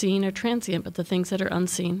that are seen are transient, but the things that are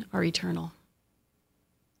unseen are eternal.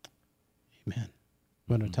 Amen.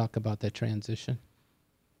 You want to talk about that transition?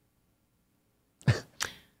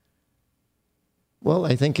 Well,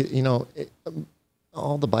 I think,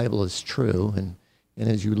 all the Bible is true. And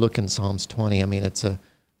as you look in Psalms 20, I mean, it's a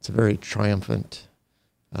very triumphant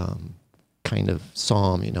kind of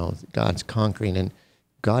psalm, God's conquering, and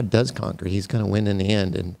God does conquer. He's going to win in the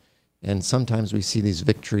end. And sometimes we see these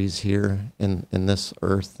victories here in this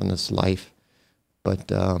earth and this life, but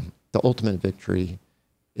the ultimate victory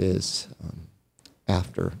is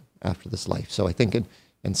after this life. So I think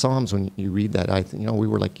in Psalms, when you read that, we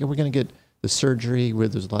were like, we're going to get the surgery where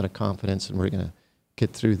there's a lot of confidence, and we're going to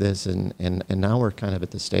get through this. And now we're kind of at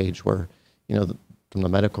the stage where, from the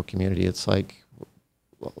medical community, it's like,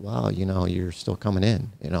 wow, you're still coming in,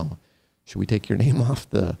 Should we take your name off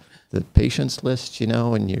the patient's list,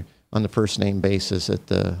 and you're on the first name basis at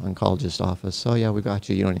the oncologist office? Oh yeah, we got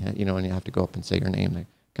you. You don't have to go up and say your name. They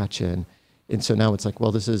got you. And so now it's like,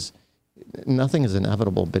 well, nothing is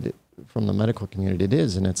inevitable, but from the medical community it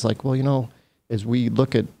is. And it's like, well, as we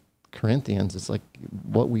look at Corinthians, it's like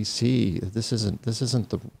what we see, this isn't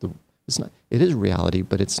it's not, it is reality,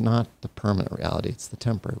 but it's not the permanent reality. It's the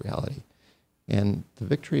temporary reality. And the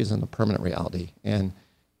victory is in the permanent reality. And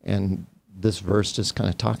this verse just kind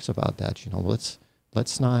of talks about that.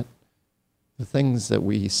 Let's not, the things that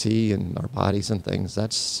we see in our bodies and things,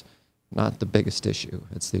 that's not the biggest issue.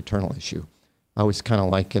 It's the eternal issue. I always kind of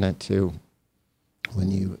liken it to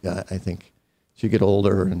when you, I think, as you get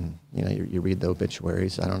older and you read the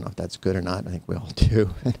obituaries. I don't know if that's good or not. I think we all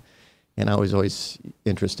do. And I was always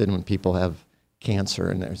interested when people have cancer,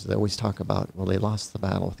 and they always talk about, well, they lost the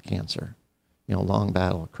battle with cancer. Long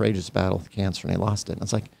battle, courageous battle with cancer, and they lost it. And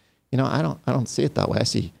it's like, I don't see it that way. I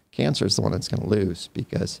see cancer is the one that's going to lose,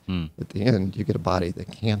 because at the end you get a body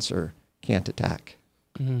that cancer can't attack.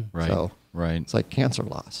 Mm-hmm. Right. So right. It's like cancer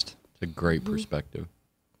lost. It's a great perspective.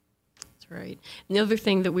 That's right. And the other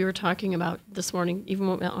thing that we were talking about this morning, even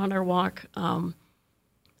on our walk,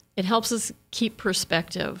 it helps us keep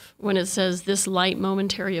perspective when it says this light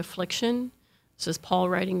momentary affliction. This is Paul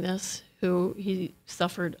writing this, who he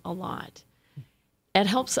suffered a lot. It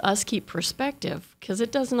helps us keep perspective, because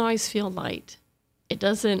it doesn't always feel light. It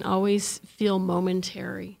doesn't always feel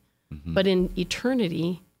momentary, but in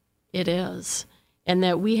eternity, it is. And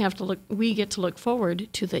that we get to look forward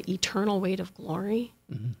to the eternal weight of glory.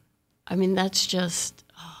 Mm-hmm. I mean, that's just,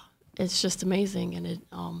 it's just amazing. And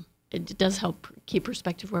it does help keep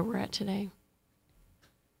perspective where we're at today.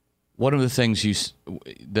 One of the things as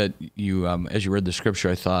you read the scripture,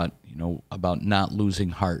 I thought, about not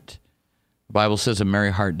losing heart. The Bible says a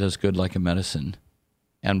merry heart does good like a medicine.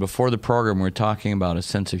 And before the program, we were talking about a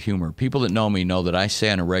sense of humor. People that know me know that I say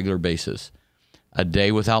on a regular basis, a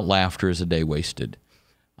day without laughter is a day wasted.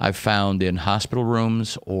 I've found in hospital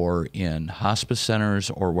rooms or in hospice centers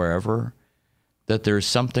or wherever that there's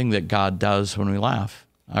something that God does when we laugh.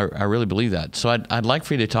 I really believe that. So I'd like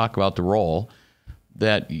for you to talk about the role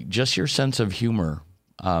that just your sense of humor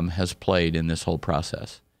has played in this whole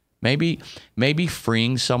process. Maybe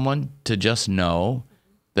freeing someone to just know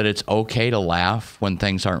that it's okay to laugh when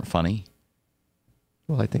things aren't funny.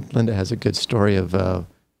 Well, I think Linda has a good story of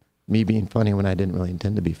me being funny when I didn't really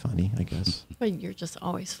intend to be funny, I guess. But you're just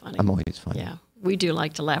always funny. I'm always funny. Yeah, we do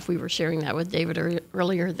like to laugh. We were sharing that with David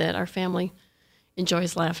earlier, that our family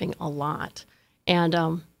enjoys laughing a lot. And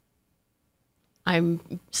I'm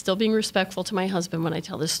still being respectful to my husband when I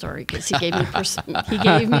tell this story, because he gave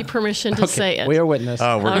me permission to say it. We are witness.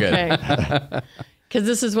 Oh, we're good. Because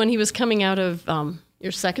this is when he was coming out of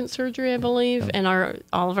your second surgery, I believe, and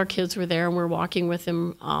all of our kids were there, and we're walking with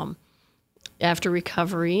him after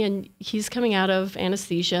recovery, and he's coming out of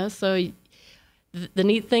anesthesia. So the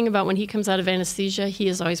neat thing about when he comes out of anesthesia, he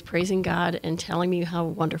is always praising God and telling me how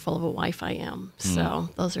wonderful of a wife I am. So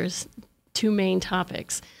those are his two main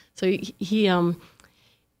topics. So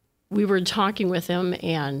we were talking with him,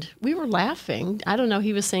 and we were laughing. I don't know,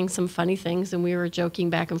 he was saying some funny things, and we were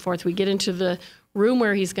joking back and forth. We get into the room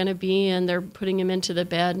where he's going to be, and they're putting him into the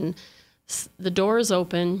bed, and the door is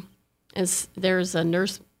open, and there's a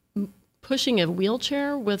nurse pushing a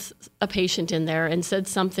wheelchair with a patient in there, and said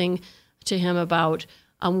something to him about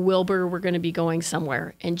Wilbur, we're going to be going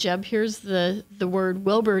somewhere. And Jeb hears the word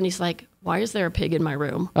Wilbur, and he's like, why is there a pig in my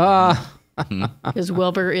room? Because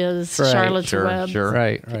Wilbur is Charlotte's Web. Sure.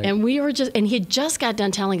 Right. And we were and he had just got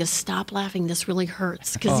done telling us, stop laughing, this really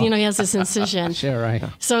hurts. Because, he has this incision. Sure, right.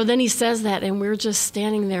 So then he says that, and we're just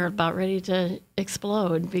standing there about ready to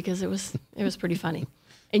explode, because it was pretty funny.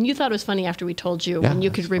 And you thought it was funny after we told you, and you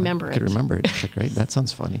could remember it. I could remember it. It's like, right, that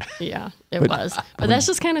sounds funny. Yeah, it was. But that's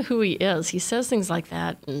just kind of who he is. He says things like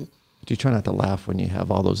that. And But you try not to laugh when you have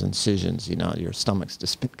all those incisions, your stomach's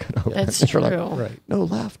just been cut open. That's You're true. like, Right. no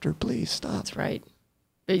laughter, please stop. That's right.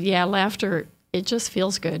 But yeah, laughter, it just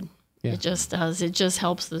feels good. Yeah. It just does. It just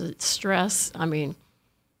helps the stress. And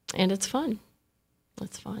it's fun.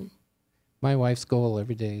 It's fun. My wife's goal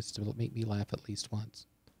every day is to make me laugh at least once.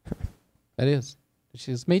 That is. She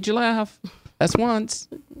says, made you laugh. That's once.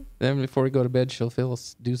 Then before we go to bed, she'll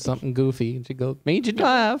do something goofy, and she goes, made you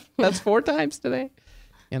laugh. That's 4 times today.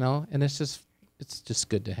 And it's just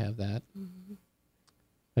good to have that.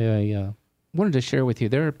 I wanted to share with you,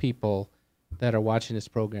 there are people that are watching this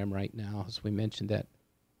program right now, as we mentioned,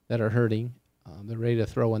 that are hurting. They're ready to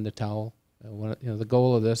throw in the towel. The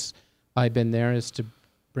goal of this, I've been there, is to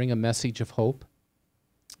bring a message of hope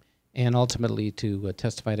and ultimately to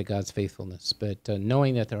testify to God's faithfulness. But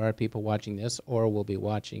knowing that there are people watching this or will be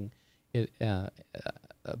watching it, a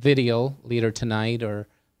video later tonight or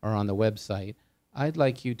on the website, I'd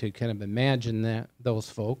like you to kind of imagine those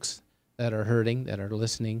folks that are hurting, that are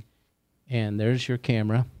listening, and there's your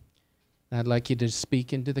camera. I'd like you to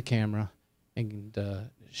speak into the camera and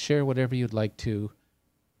share whatever you'd like to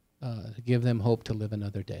give them hope to live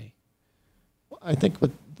another day. I think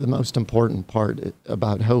what the most important part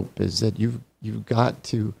about hope is that you've got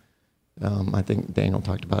to, I think Daniel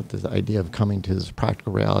talked about the idea of coming to this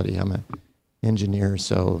practical reality. I'm an engineer,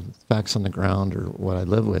 so facts on the ground are what I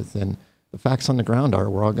live with, and the facts on the ground are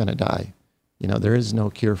we're all going to die. There is no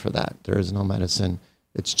cure for that. There is no medicine.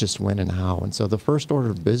 It's just when and how. And so the first order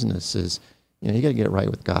of business is, you got to get right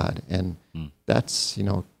with God. And that's,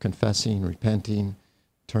 confessing, repenting,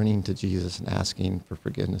 turning to Jesus and asking for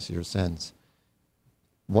forgiveness of your sins.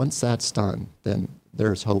 Once that's done, then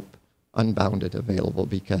there's hope unbounded available,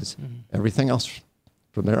 because everything else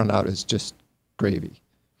from there on out is just gravy,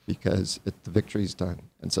 because the victory's done.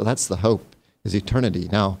 And so that's the hope, is eternity.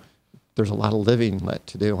 Now, there's a lot of living left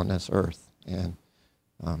to do on this earth, and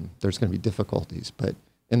there's going to be difficulties. But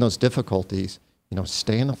in those difficulties,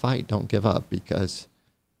 stay in the fight. Don't give up, because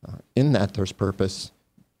in that there's purpose.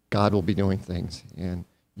 God will be doing things, and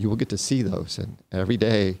you will get to see those. And every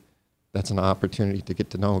day, that's an opportunity to get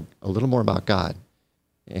to know a little more about God.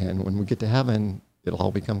 And when we get to heaven, it'll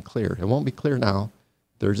all become clear. It won't be clear now.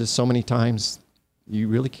 There's just so many times you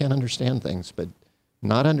really can't understand things, but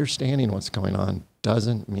not understanding what's going on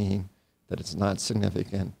doesn't mean that it's not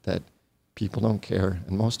significant, that people don't care,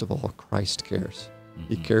 and most of all, Christ cares.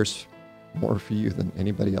 He cares more for you than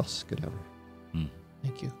anybody else could ever.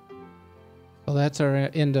 Thank you. Well, that's our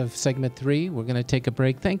end of segment 3. We're going to take a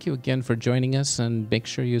break. Thank you again for joining us, and make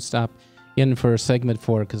sure you stop in for segment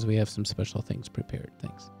 4, because we have some special things prepared.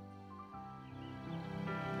 Thanks.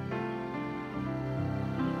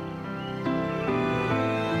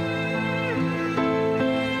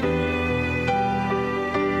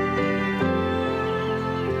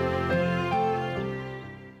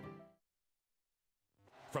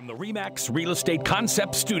 From the RE/MAX Real Estate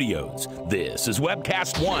Concept Studios, this is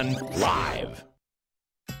Webcast One Live.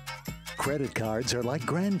 Credit cards are like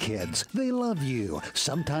grandkids. They love you,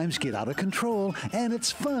 sometimes get out of control, and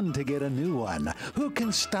it's fun to get a new one. Who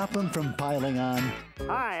can stop them from piling on?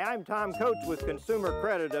 Hi, I'm Tom Coates with Consumer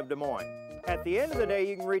Credit of Des Moines. At the end of the day,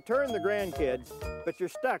 you can return the grandkids, but you're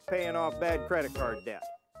stuck paying off bad credit card debt.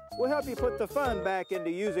 We'll help you put the fun back into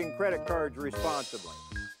using credit cards responsibly.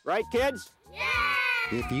 Right, kids? Yeah!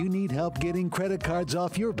 If you need help getting credit cards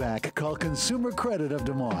off your back, call Consumer Credit of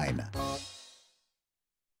Des Moines.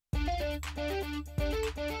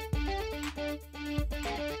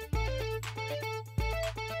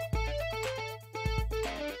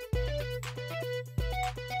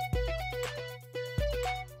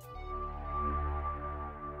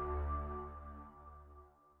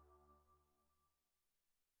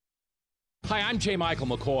 Hi, I'm J. Michael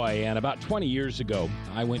McCoy, and about 20 years ago,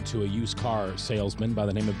 I went to a used car salesman by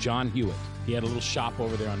the name of John Hewitt. He had a little shop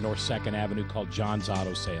over there on North 2nd Avenue called John's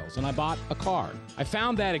Auto Sales, and I bought a car. I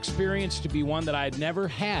found that experience to be one that I had never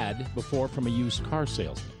had before from a used car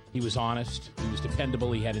salesman. He was honest, he was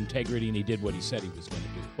dependable, he had integrity, and he did what he said he was going to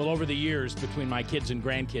do. Well, over the years, between my kids and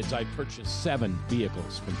grandkids, I purchased 7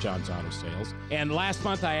 vehicles from John's Auto Sales. And last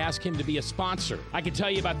month, I asked him to be a sponsor. I can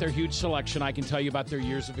tell you about their huge selection. I can tell you about their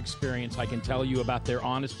years of experience. I can tell you about their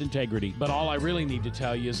honest integrity. But all I really need to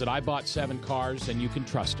tell you is that I bought 7 cars, and you can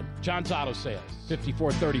trust them. John's Auto Sales,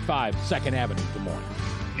 5435 2nd Avenue, Des Moines.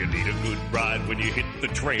 You need a good ride when you hit the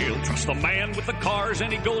trail. Trust the man with the cars,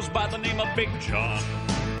 and he goes by the name of Big John.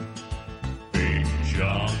 Big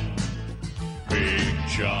John. Big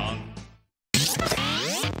John.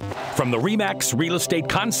 From the RE/MAX Real Estate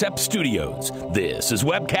Concept Studios, this is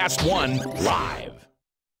Webcast One Live.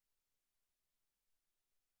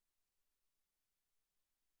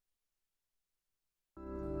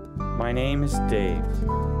 My name is Dave.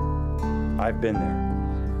 I've been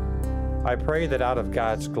there. I pray that out of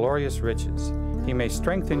God's glorious riches, He may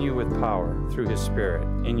strengthen you with power through His Spirit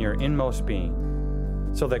in your inmost being,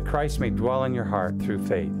 so that Christ may dwell in your heart through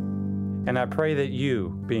faith. And I pray that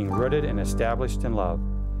you, being rooted and established in love,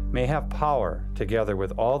 may have power, together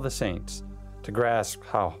with all the saints, to grasp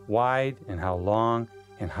how wide and how long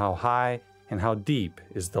and how high and how deep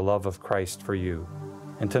is the love of Christ for you,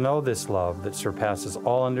 and to know this love that surpasses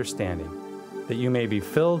all understanding, that you may be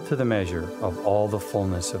filled to the measure of all the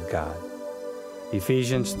fullness of God.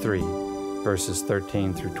 Ephesians 3, verses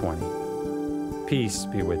 13 through 20. Peace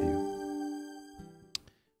be with you.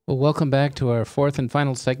 Well, welcome back to our 4th and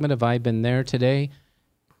final segment of I've Been There today.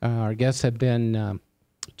 Our guests have been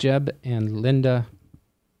Jeb and Linda,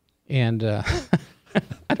 and I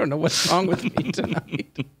don't know what's wrong with me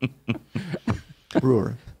tonight.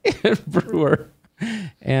 Brewer. Brewer.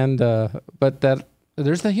 And, but that,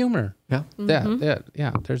 there's the humor. Yeah.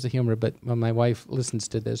 Yeah, there's the humor. But when my wife listens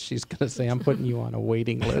to this, she's going to say, I'm putting you on a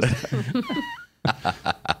waiting list.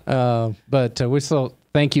 But we still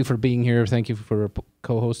thank you for being here. Thank you for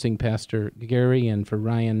co-hosting Pastor Gary, and for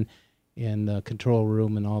Ryan in the control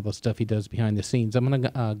room and all the stuff he does behind the scenes. I'm going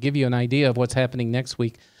to give you an idea of what's happening next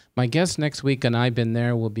week. My guest next week on I've Been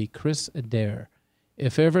There will be Chris Adair.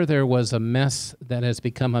 If ever there was a mess that has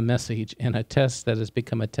become a message and a test that has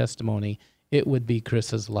become a testimony, it would be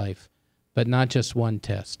Chris's life. But not just one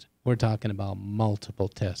test. We're talking about multiple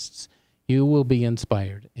tests. You will be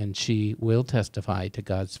inspired, and she will testify to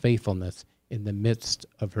God's faithfulness in the midst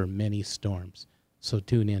of her many storms. So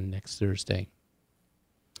tune in next Thursday.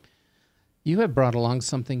 You have brought along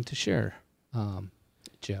something to share,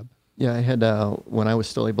 Jeb. Yeah, I had, when I was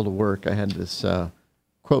still able to work, I had this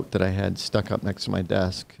quote that I had stuck up next to my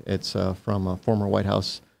desk. It's from former White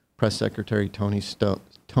House Press Secretary Tony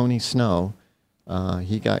Snow.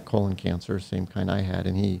 He got colon cancer, same kind I had,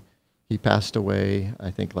 and he passed away,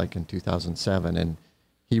 I think, like in 2007. And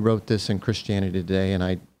he wrote this in Christianity Today, and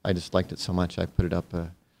I just liked it so much I put it up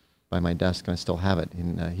by my desk, and I still have it.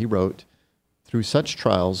 And he wrote, through such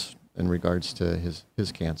trials in regards to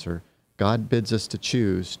his cancer, God bids us to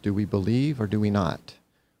choose, do we believe or do we not?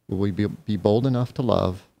 Will we be bold enough to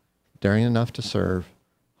love, daring enough to serve,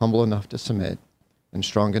 humble enough to submit, and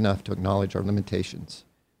strong enough to acknowledge our limitations?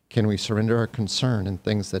 Can we surrender our concern in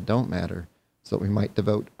things that don't matter so that we might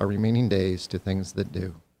devote our remaining days to things that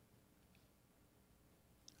do?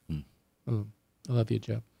 I love you,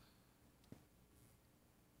 Jeb.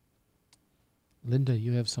 Linda,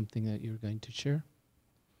 you have something that you're going to share?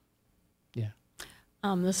 Yeah.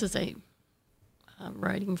 This is a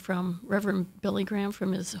writing from Reverend Billy Graham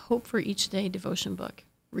from his Hope for Each Day devotion book,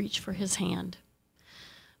 Reach for His Hand.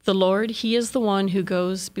 The Lord, He is the one who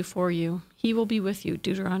goes before you. He will be with you,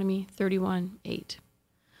 Deuteronomy 31:8.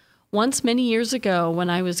 Once, many years ago, when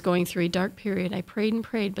I was going through a dark period, I prayed and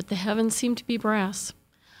prayed, but the heavens seemed to be brass.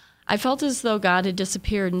 I felt as though God had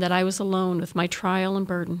disappeared and that I was alone with my trial and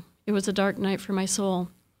burden. It was a dark night for my soul.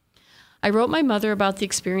 I wrote my mother about the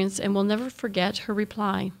experience and will never forget her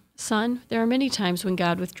reply. Son, there are many times when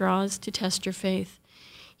God withdraws to test your faith.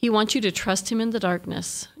 He wants you to trust him in the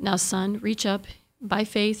darkness. Now, son, reach up by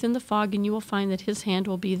faith in the fog and you will find that his hand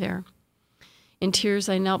will be there. In tears,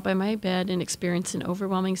 I knelt by my bed and experienced an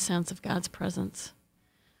overwhelming sense of God's presence.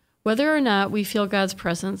 Whether or not we feel God's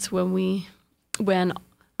presence when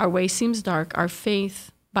our way seems dark,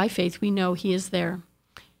 by faith, we know he is there.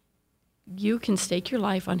 You can stake your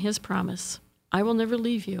life on his promise. I will never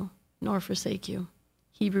leave you nor forsake you.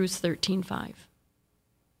 Hebrews 13:5.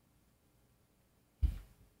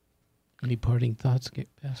 Any parting thoughts,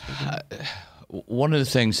 Pastor? One of the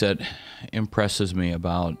things that impresses me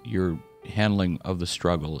about your handling of the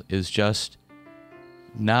struggle is just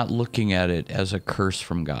not looking at it as a curse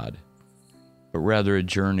from God, but rather a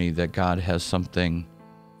journey that God has something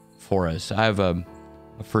for us. I have a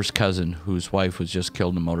first cousin whose wife was just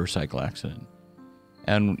killed in a motorcycle accident.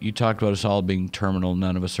 And you talked about us all being terminal.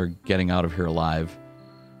 None of us are getting out of here alive.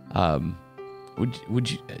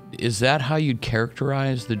 Would you, is that how you'd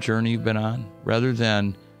characterize the journey you've been on? Rather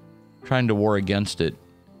than trying to war against it,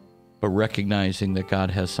 but recognizing that God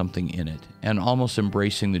has something in it and almost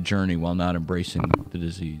embracing the journey while not embracing the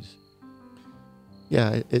disease.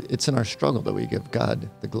 Yeah, it's in our struggle that we give God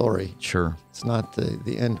the glory. Sure. It's not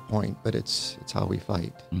the end point, but it's how we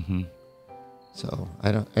fight. Mm-hmm. So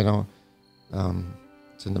I don't.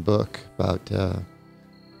 It's in the book about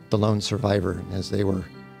the lone survivor, and as they were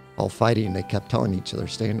all fighting, they kept telling each other,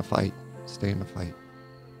 "Stay in the fight, stay in the fight."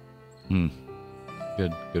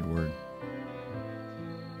 Good word.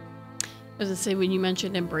 As I say, when you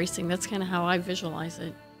mentioned embracing, that's kind of how I visualize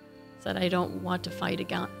it. Is that I don't want to fight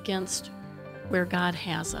against where God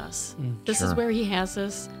has us. This is where he has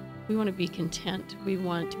us. We want to be content. We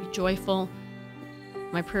want to be joyful.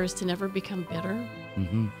 My prayer is to never become bitter,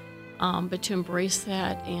 but to embrace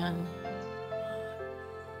that and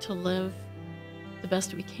to live the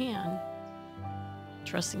best we can,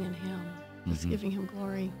 trusting in him, just giving him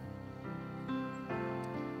glory.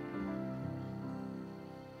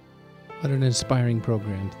 What an inspiring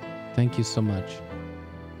program. Thank you so much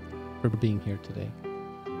for being here today.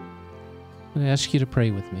 I'm going to ask you to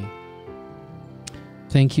pray with me.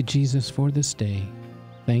 Thank you, Jesus, for this day.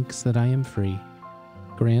 Thanks that I am free.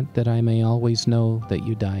 Grant that I may always know that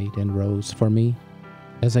you died and rose for me.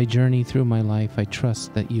 As I journey through my life, I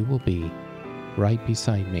trust that you will be right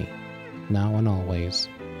beside me, now and always.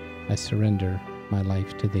 I surrender my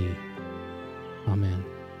life to thee. Amen.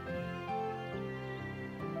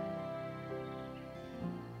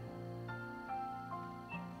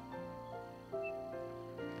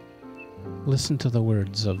 Listen to the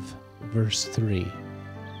words of verse 3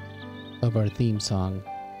 of our theme song,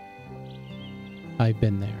 I've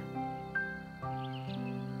Been There.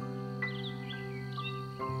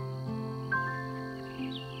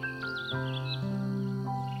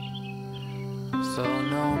 So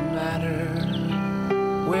no matter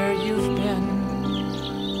where you've been,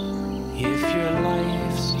 if your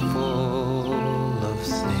life's full of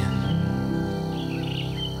sin,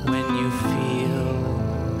 when you feel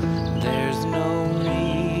there's no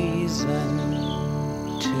reason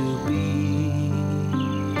to be,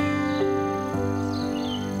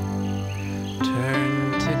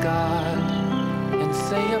 turn to God and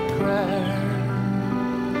say a prayer.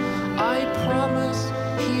 I promise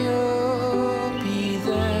he'll be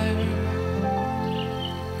there.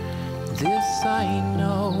 This I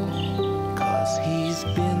know, 'cause he's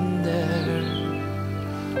been there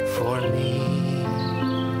for me.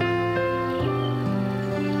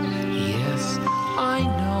 Yes, I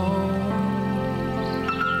know.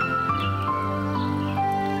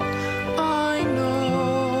 I know.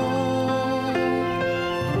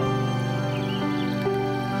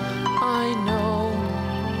 I know,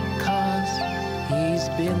 'cause he's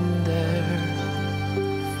been there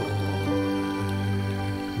for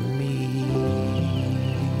me.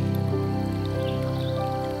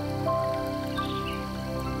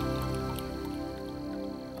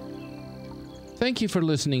 Thank you for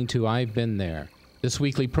listening to I've Been There. This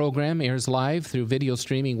weekly program airs live through video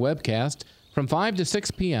streaming webcast from 5 to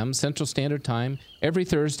 6 p.m. Central Standard Time every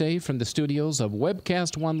Thursday from the studios of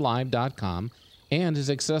webcast1live.com and is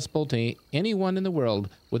accessible to anyone in the world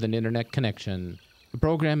with an internet connection. The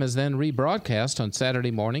program is then rebroadcast on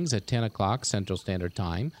Saturday mornings at 10 o'clock Central Standard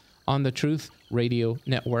Time on the Truth Radio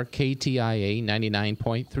Network, KTIA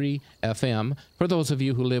 99.3 FM, for those of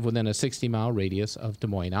you who live within a 60-mile radius of Des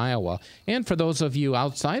Moines, Iowa. And for those of you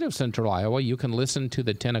outside of Central Iowa, you can listen to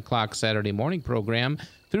the 10 o'clock Saturday morning program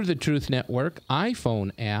through the Truth Network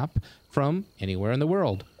iPhone app from anywhere in the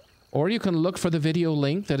world. Or you can look for the video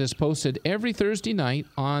link that is posted every Thursday night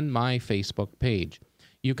on my Facebook page.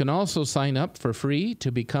 You can also sign up for free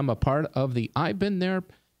to become a part of the I've Been There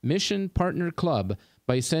Mission Partner Club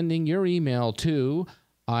by sending your email to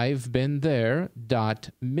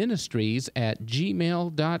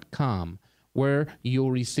ivebeenthere.ministries@gmail.com, where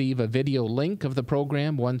you'll receive a video link of the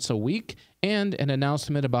program once a week and an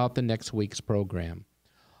announcement about the next week's program.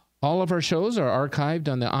 All of our shows are archived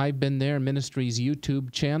on the I've Been There Ministries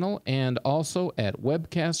YouTube channel and also at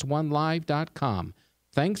webcast1live.com.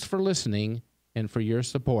 Thanks for listening and for your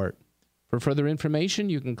support. For further information,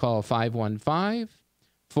 you can call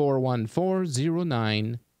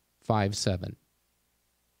 515-414-0957.